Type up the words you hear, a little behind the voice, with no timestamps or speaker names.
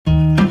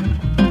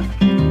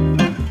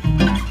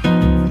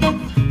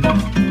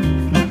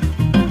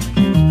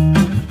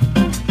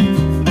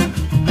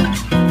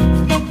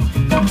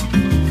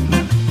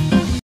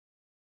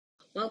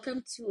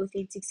to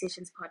Authentic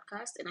Sessions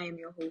podcast, and I am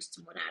your host,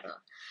 Morado.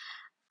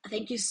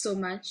 Thank you so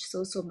much,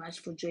 so much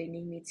for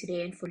joining me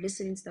today and for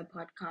listening to the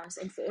podcast.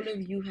 And for all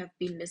of you who have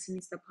been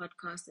listening to the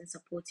podcast and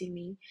supporting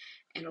me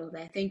and all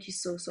that, thank you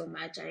so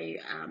much. I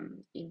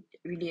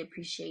really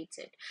appreciate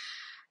it.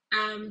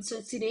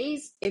 So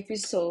today's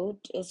episode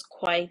is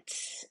quite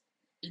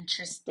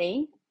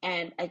interesting,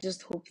 and I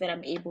just hope that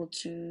I'm able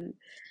to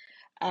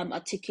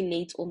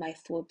articulate all my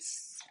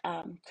thoughts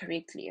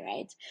correctly,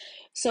 right?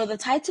 So the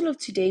title of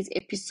today's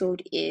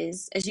episode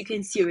is, as you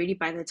can see already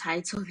by the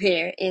title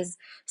there, is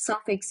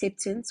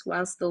self-acceptance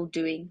while still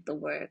doing the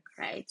work,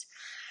 right?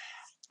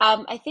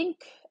 I think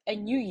a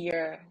new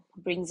year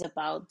brings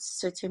about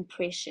certain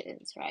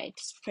pressures, right?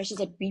 Pressures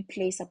that we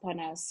place upon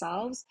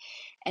ourselves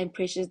and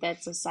pressures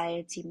that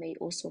society may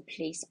also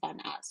place on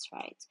us,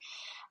 right?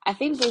 I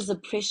think there's a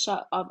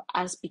pressure of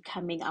us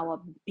becoming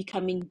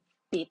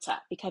better,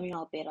 becoming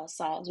our better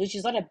selves, which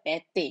is not a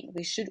bad thing.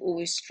 We should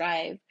always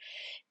strive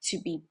to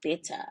be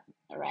better,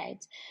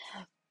 right?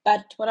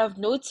 But what I've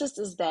noticed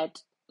is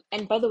that,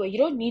 and by the way, you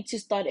don't need to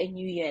start a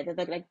new year.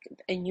 That like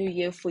a new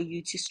year for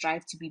you to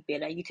strive to be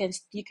better. You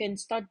can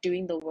start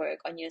doing the work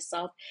on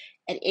yourself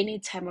at any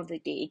time of the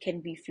day. It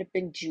can be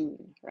flipping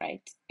June,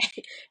 right?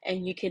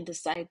 And you can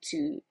decide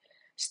to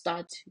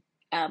start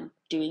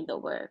doing the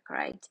work,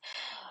 right?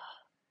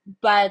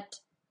 But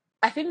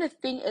I think the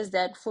thing is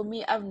that for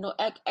me, I've no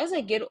like as I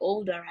get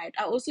older, right?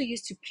 I also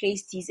used to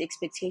place these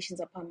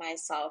expectations upon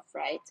myself,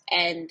 right?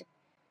 And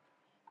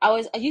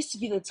I used to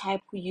be the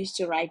type who used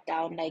to write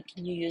down like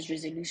New Year's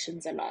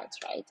resolutions a lot,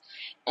 right?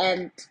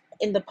 And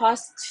in the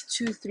past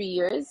 2 3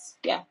 years,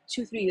 yeah,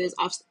 2 3 years,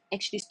 I've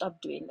actually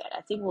stopped doing that.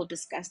 I think we'll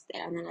discuss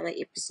that on another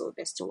episode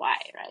as to why,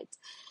 right?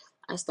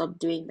 I stopped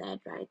doing that,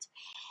 right?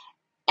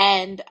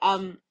 And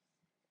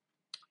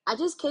I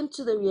just came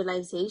to the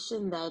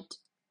realization that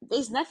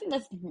there's nothing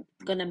that's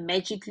gonna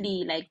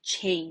magically like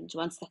change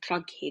once the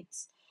clock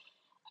hits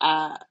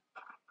uh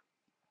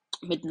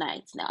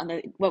midnight now.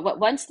 And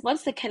once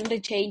the calendar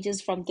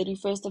changes from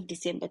 31st of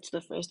December to the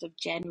 1st of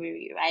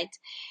January, right?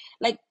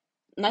 Like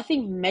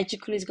nothing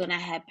magical is gonna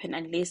happen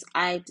unless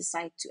I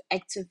decide to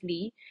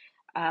actively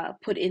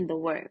put in the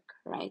work,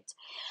 right?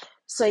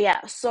 So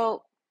yeah,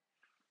 so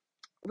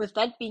with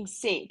that being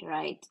said,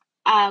 right,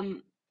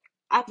 um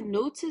I've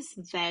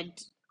noticed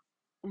that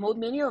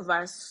many of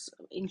us,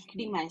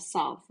 including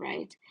myself,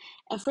 right?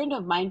 A friend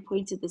of mine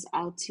pointed this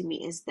out to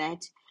me is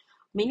that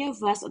many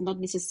of us are not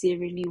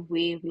necessarily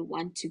where we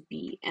want to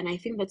be. And I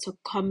think that's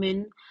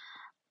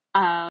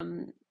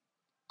um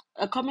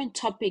a common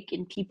topic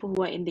in people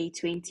who are in their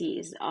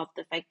 20s of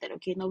the fact that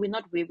okay, no, we're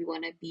not where we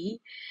want to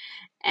be.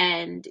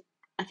 And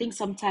I think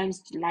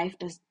sometimes life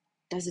does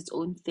its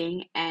own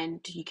thing and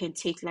you can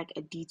take like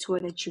a detour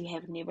that you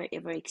have never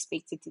ever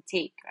expected to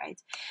take, right?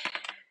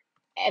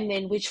 And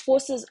then which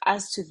forces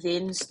us to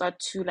then start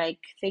to like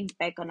think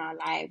back on our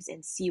lives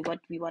and see what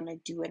we want to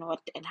do and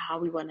what and how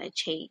we want to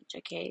change,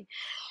 okay?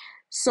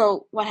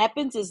 So what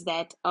happens is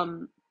that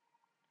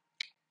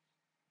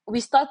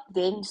we start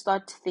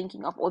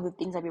thinking of all the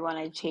things that we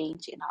want to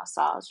change in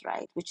ourselves,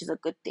 right? Which is a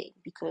good thing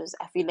because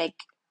I feel like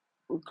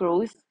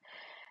growth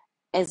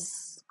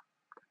is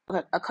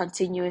a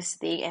continuous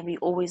thing and we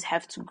always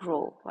have to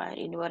grow, right?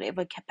 In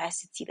whatever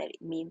capacity that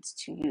it means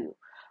to you,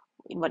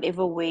 in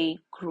whatever way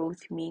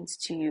growth means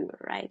to you,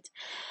 right?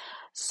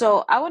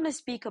 So I want to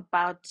speak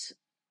about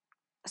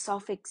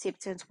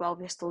self-acceptance while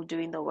we're still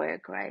doing the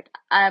work, right?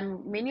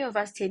 Many of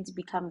us tend to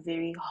become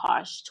very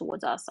harsh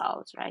towards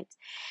ourselves, right?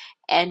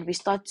 And we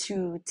start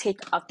to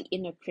take out the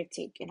inner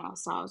critic in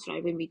ourselves,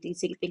 right? When we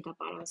think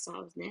about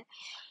ourselves, né?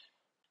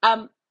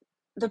 Um,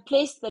 the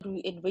place that we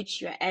in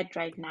which you're at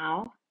right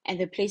now and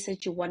the place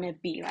that you want to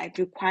be, right,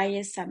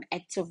 requires some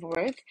active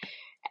work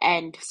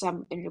and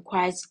some it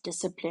requires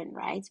discipline,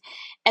 right?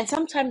 And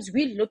sometimes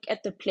we look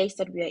at the place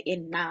that we are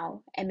in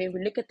now and then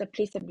we look at the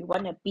place that we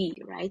want to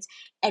be, right?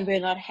 And we're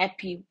not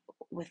happy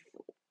with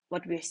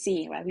what we're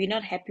seeing, right? We're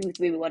not happy with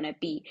where we want to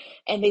be.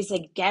 And there's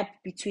a gap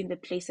between the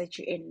place that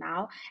you're in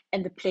now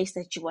and the place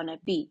that you want to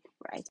be,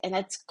 right? And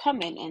that's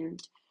common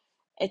and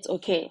it's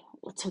okay.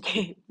 It's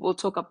okay. We'll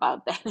talk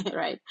about that,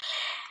 right?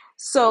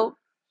 So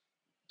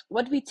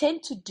what we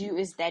tend to do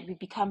is that we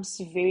become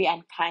very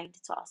unkind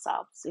to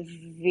ourselves,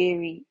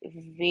 very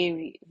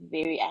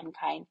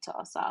unkind to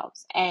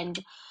ourselves. And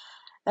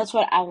that's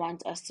what I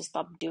want us to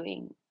stop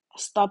doing.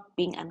 Stop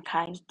being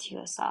unkind to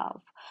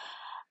yourself.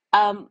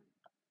 Um,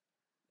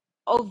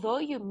 Although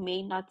you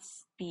may not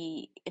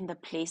be in the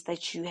place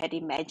that you had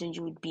imagined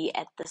you would be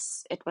at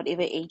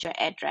whatever age you're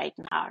at right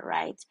now,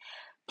 right?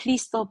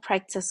 Please still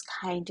practice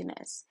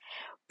kindness.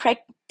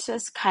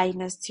 Practice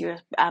kindness to your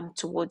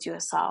towards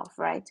yourself,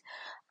 right?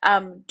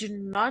 Do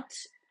not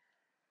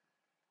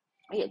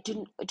yeah,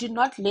 do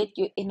not let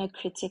your inner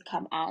critic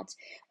come out.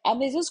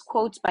 There's this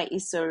quote by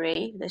Issa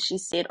Rae that she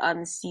said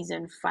on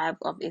season 5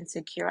 of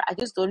Insecure. I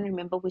just don't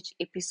remember which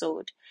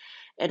episode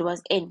it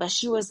was in, but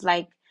she was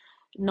like,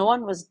 "No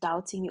one was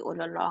doubting you all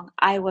along.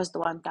 I was the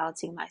one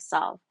doubting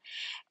myself."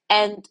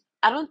 And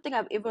I don't think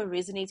I've ever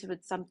resonated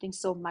with something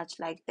so much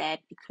like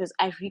that, because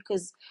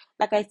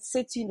like I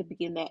said to you in the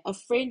beginning, a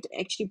friend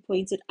actually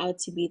pointed out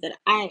to me that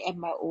I am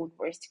my own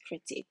worst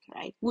critic,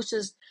 right? Which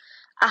is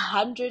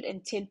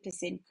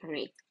 110%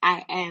 correct.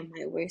 I am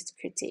my worst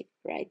critic,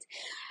 right?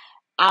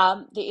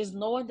 There is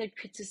no one that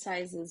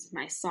criticizes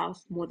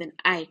myself more than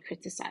I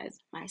criticize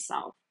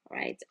myself,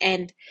 right?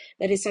 And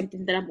that is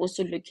something that I'm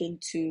also looking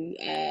to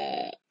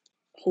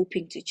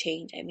hoping to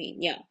change. I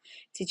mean, yeah,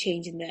 to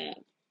change in the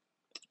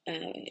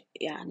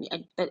yeah, and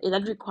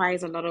that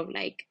requires a lot of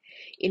like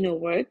inner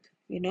work,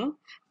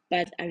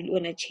 but I really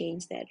want to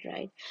change that,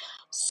 right?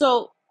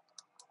 So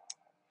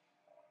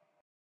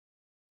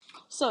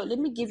So let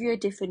me give you a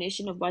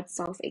definition of what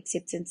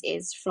self-acceptance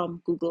is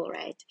from Google,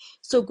 right?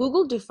 So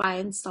Google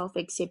defines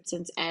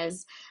self-acceptance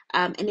as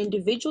an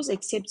individual's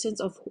acceptance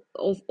of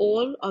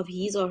all of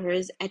his or her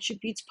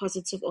attributes,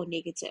 positive or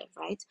negative,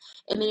 right?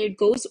 And then it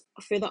goes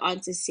further on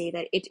to say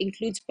that it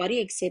includes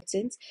body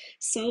acceptance,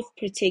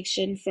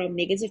 self-protection from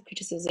negative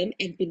criticism,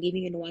 and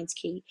believing in one's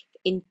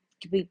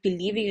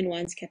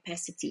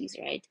capacities,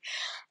 right?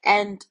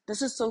 And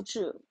this is so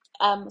true.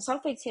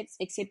 Self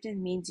acceptance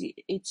means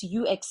it's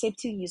you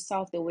accepting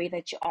yourself the way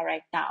that you are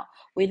right now,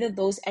 whether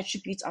those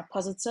attributes are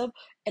positive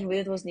and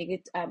whether those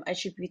negative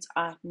attributes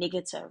are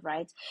negative,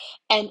 right?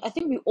 And I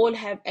think we all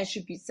have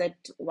attributes that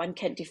one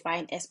can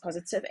define as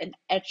positive and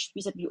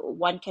attributes that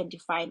one can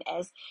define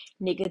as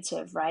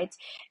negative, right?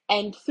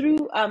 And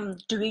through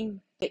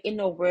doing the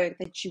inner work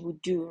that you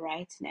would do,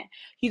 right, now,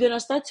 you're gonna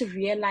start to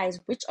realize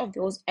which of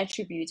those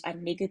attributes are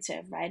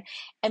negative, right?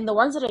 And the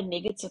ones that are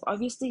negative,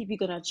 obviously we're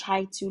gonna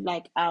try to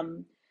like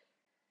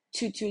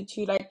to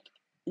like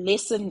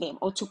lessen them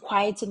or to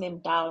quieten them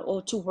down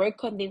or to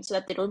work on them so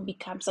that they don't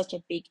become such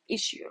a big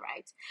issue,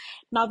 right?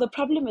 Now the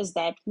problem is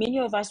that many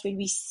of us, when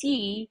we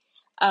see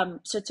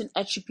certain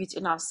attributes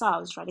in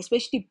ourselves, right,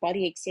 especially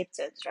body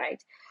acceptance,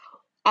 right,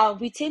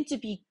 we tend to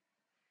be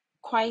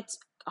quite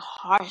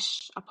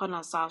harsh upon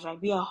ourselves, right?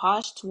 We are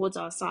harsh towards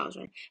ourselves,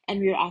 right? And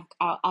we are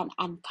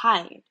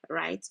unkind,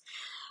 right?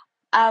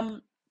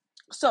 um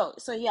so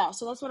yeah,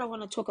 so that's what I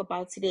want to talk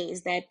about today,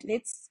 is that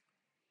let's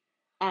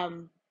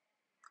um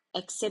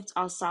accept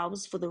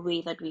ourselves for the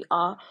way that we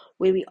are,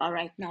 where we are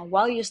right now,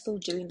 while you're still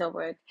doing the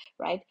work,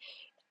 right?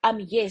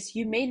 Yes,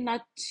 you may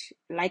not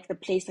like the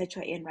place that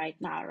you're in right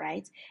now,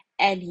 right?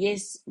 And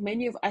yes,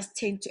 many of us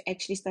tend to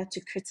actually start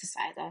to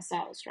criticize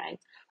ourselves, right?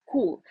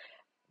 Cool.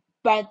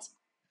 But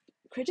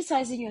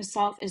criticizing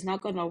yourself is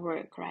not gonna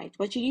work, right?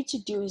 What you need to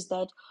do is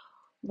that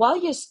while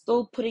you're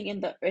still putting in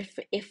the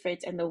effort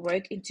and the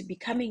work into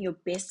becoming your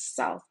best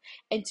self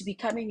and to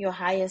becoming your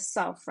highest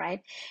self,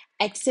 right?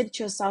 Accept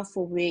yourself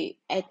for where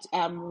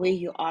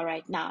you are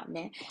right now.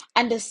 Ne?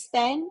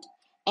 Understand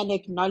and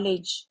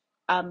acknowledge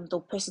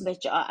the person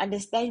that you are.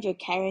 Understand your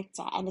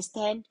character,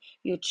 understand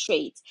your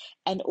traits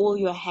and all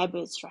your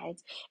habits, right?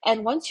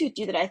 And once you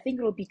do that, I think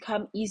it will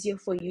become easier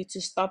for you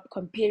to stop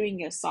comparing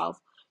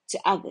yourself to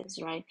others,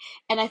 right?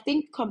 And I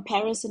think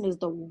comparison is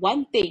the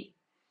one thing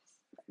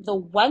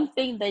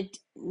that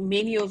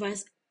many of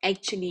us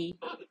actually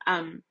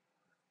um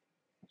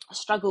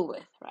struggle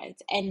with, right?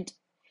 And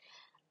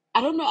I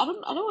don't know, I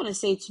don't want to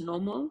say it's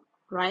normal,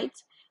 right?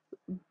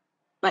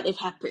 But it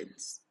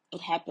happens.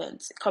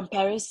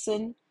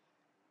 Comparison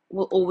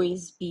will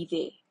always be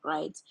there,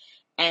 right?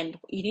 And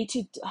you need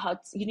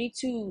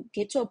to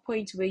get to a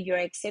point where you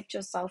accept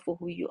yourself for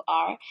who you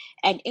are,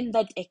 and in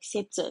that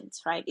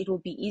acceptance, right, it will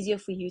be easier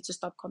for you to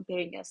stop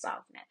comparing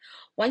yourself now.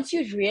 Once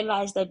you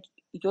realize that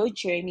your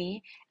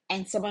journey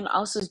and someone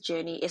else's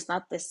journey is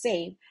not the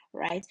same,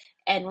 right?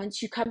 And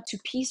once you come to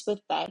peace with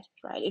that,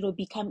 right, it will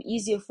become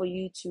easier for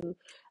you to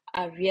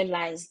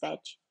realize that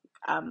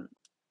um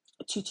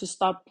to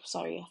stop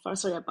sorry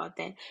about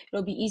that.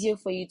 It'll be easier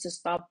for you to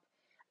stop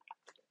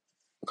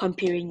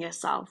comparing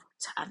yourself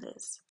to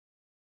others.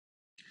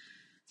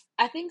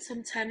 I think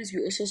sometimes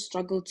we also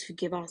struggle to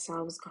give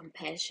ourselves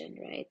compassion,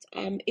 right?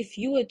 If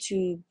you were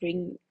to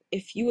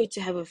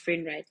have a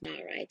friend right now,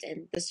 right,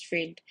 and this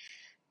friend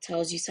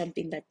tells you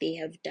something that they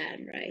have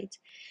done, right,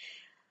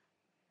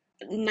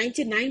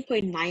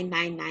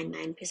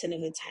 99.9999%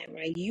 of the time,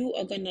 right, you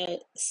are gonna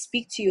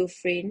speak to your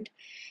friend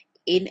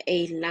in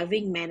a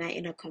loving manner,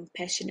 in a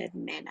compassionate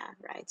manner,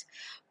 right?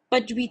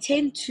 But we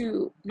tend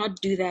to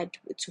not do that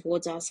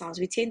towards ourselves.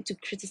 We tend to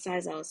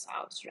criticize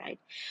ourselves, right?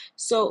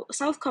 So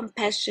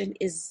self-compassion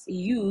is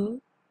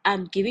you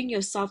giving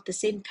yourself the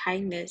same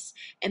kindness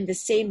and the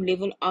same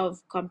level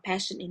of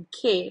compassion and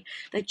care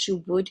that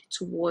you would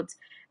towards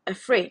a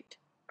friend,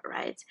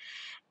 right?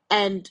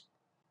 And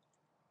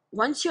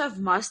once you have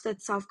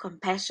mastered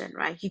self-compassion,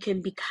 right, you can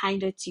be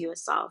kinder to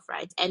yourself,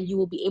 right? And you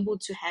will be able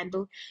to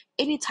handle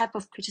any type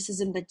of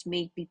criticism that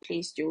may be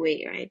placed your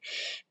way, right?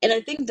 And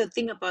I think the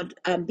thing about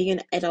being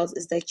an adult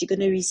is that you're going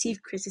to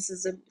receive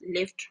criticism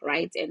left,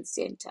 right, and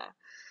center.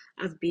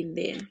 I've been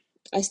there.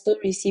 I still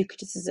receive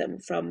criticism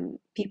from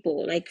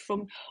people, like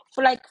for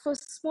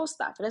small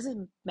stuff. It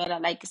doesn't matter.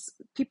 Like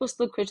people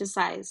still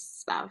criticize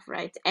stuff,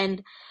 right?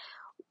 And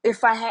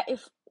if I have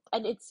if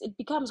and it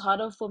becomes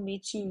harder for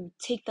me to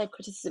take that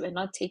criticism and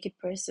not take it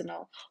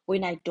personal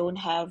when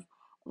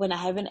I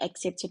haven't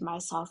accepted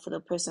myself for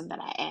the person that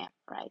I am,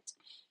 right?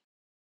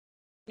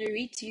 I'm gonna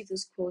read to you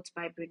this quote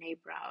by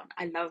Brene Brown.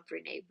 I love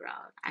Brene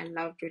Brown. I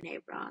love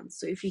Brene Brown.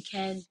 So if you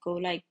can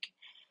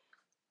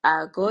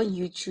go on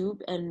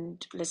YouTube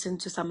and listen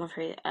to some of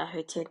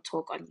her TED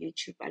talk on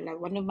YouTube. I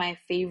love one of my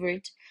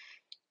favorite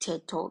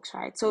TED Talks,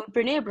 right? So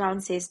Brene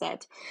Brown says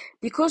that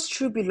because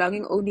true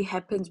belonging only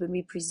happens when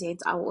we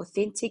present our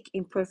authentic,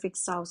 imperfect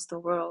selves to the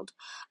world,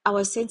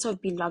 our sense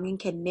of belonging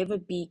can never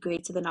be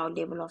greater than our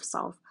level of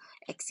self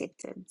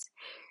acceptance.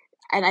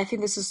 And I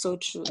think this is so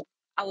true.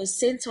 Our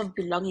sense of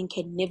belonging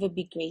can never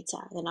be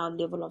greater than our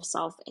level of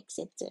self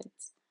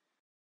acceptance.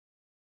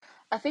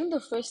 I think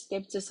the first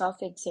step to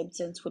self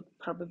acceptance would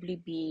probably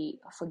be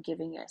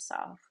forgiving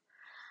yourself.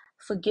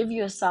 Forgive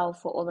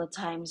yourself for all the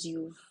times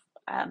you've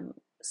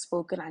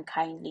spoken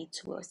unkindly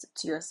to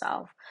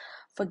yourself.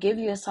 Forgive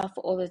yourself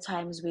for all the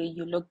times where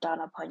you look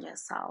down upon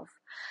yourself.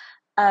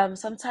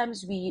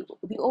 Sometimes we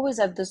always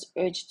have this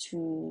urge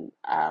to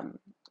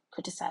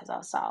criticize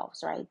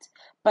ourselves, right?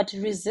 But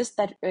resist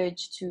that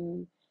urge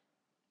to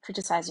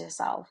criticize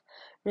yourself.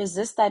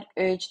 Resist that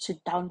urge to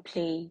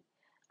downplay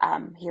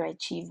your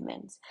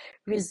achievements.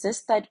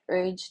 Resist that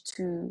urge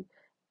to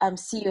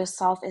see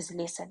yourself as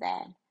lesser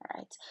than,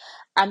 right?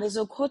 There's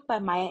a quote by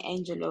Maya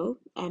Angelou.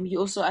 You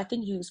also, I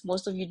think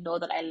most of you know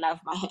that I love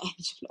Maya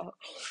Angelou.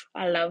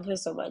 I love her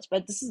so much.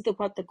 But this is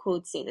what the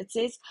quote said. It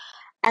says,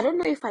 I don't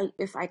know if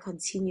I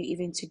continue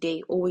even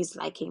today always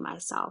liking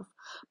myself,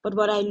 but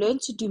what I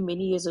learned to do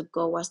many years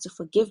ago was to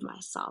forgive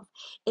myself.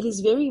 It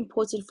is very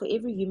important for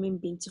every human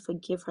being to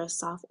forgive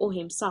herself or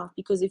himself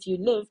because if you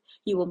live,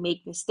 you will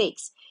make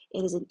mistakes.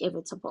 It is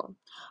inevitable.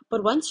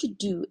 But once you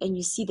do and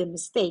you see the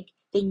mistake,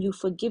 then you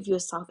forgive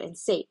yourself and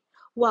say,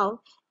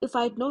 well, if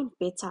I'd known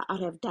better,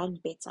 I'd have done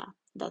better.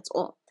 That's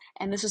all.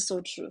 And this is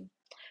so true.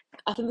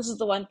 I think this is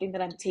the one thing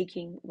that I'm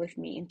taking with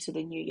me into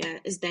the new year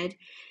is that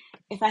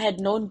if I had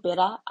known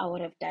better, I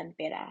would have done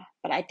better.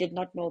 But I did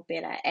not know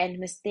better. And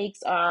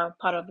mistakes are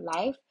part of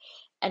life.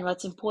 And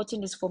what's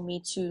important is for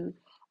me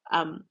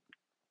um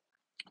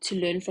to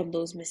learn from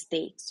those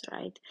mistakes,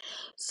 right?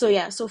 So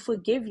yeah, so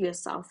forgive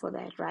yourself for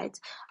that, right?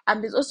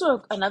 There's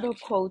also another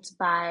quote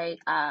by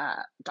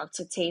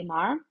Dr.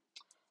 Tamar,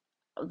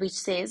 which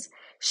says,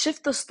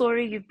 shift the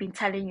story you've been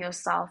telling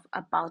yourself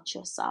about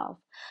yourself.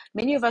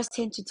 Many of us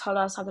tend to tell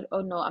ourselves that,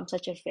 oh no, I'm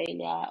such a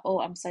failure,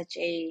 oh, I'm such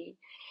a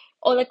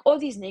or like all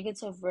these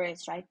negative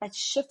words, right? But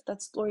shift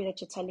that story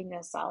that you're telling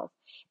yourself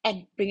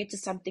and bring it to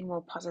something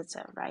more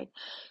positive, right?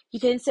 You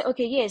can say,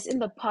 okay, yes, in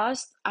the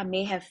past, I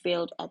may have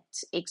failed at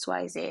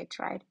XYZ,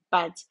 right?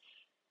 But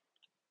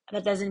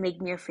that doesn't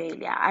make me a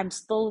failure. I'm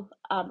still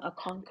a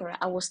conqueror.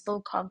 I will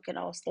still conquer,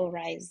 I will still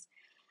rise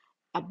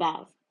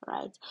above,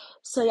 right?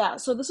 So, yeah,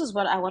 so this is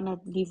what I want to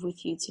leave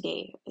with you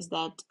today is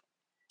that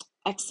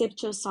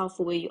accept yourself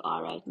for where you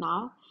are right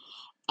now.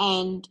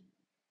 And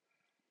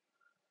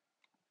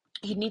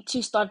you need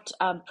to start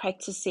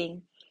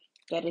practicing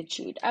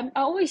gratitude. I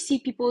always see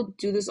people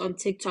do this on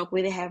TikTok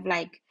where they have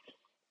like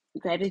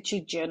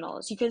gratitude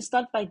journals. You can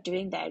start by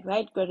doing that,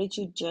 right?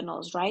 Gratitude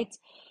journals, right?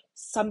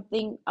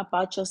 Something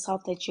about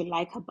yourself that you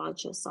like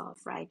about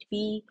yourself, right?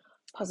 Be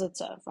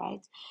positive,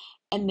 right?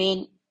 And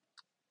then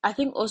I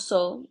think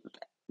also,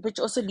 which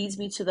also leads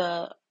me to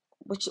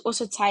which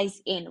also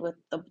ties in with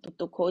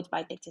the quote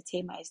by Dr.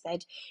 Tema is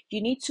that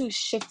you need to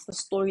shift the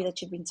story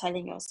that you've been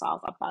telling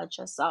yourself about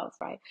yourself,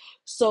 right?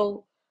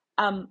 So,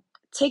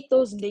 take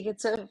those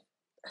negative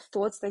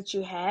thoughts that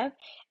you have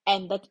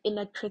and that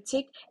inner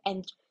critic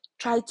and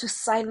try to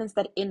silence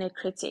that inner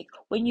critic.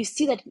 When you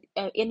see that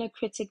inner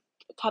critic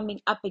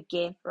coming up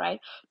again, right?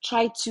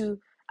 Try to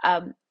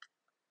um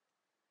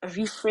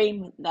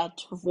reframe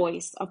that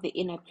voice of the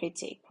inner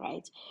critic,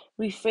 right?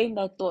 Reframe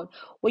that thought.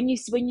 When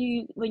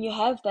you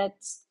have that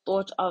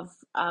thought of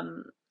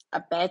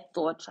a bad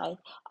thought, right?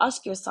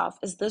 Ask yourself,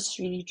 is this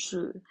really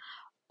true?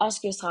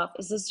 Ask yourself,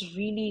 is this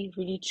really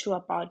really true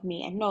about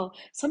me? And no,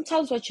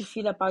 sometimes what you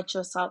feel about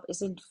yourself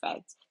isn't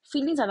fact.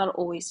 Feelings are not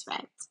always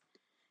facts.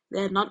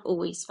 They're not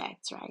always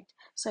facts, right?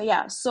 So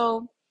yeah,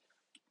 so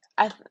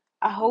I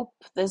I hope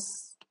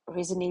this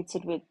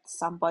resonated with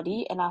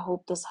somebody and I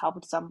hope this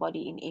helped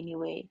somebody in any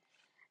way.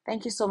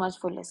 Thank you so much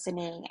for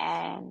listening,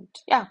 and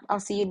yeah,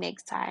 I'll see you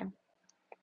next time.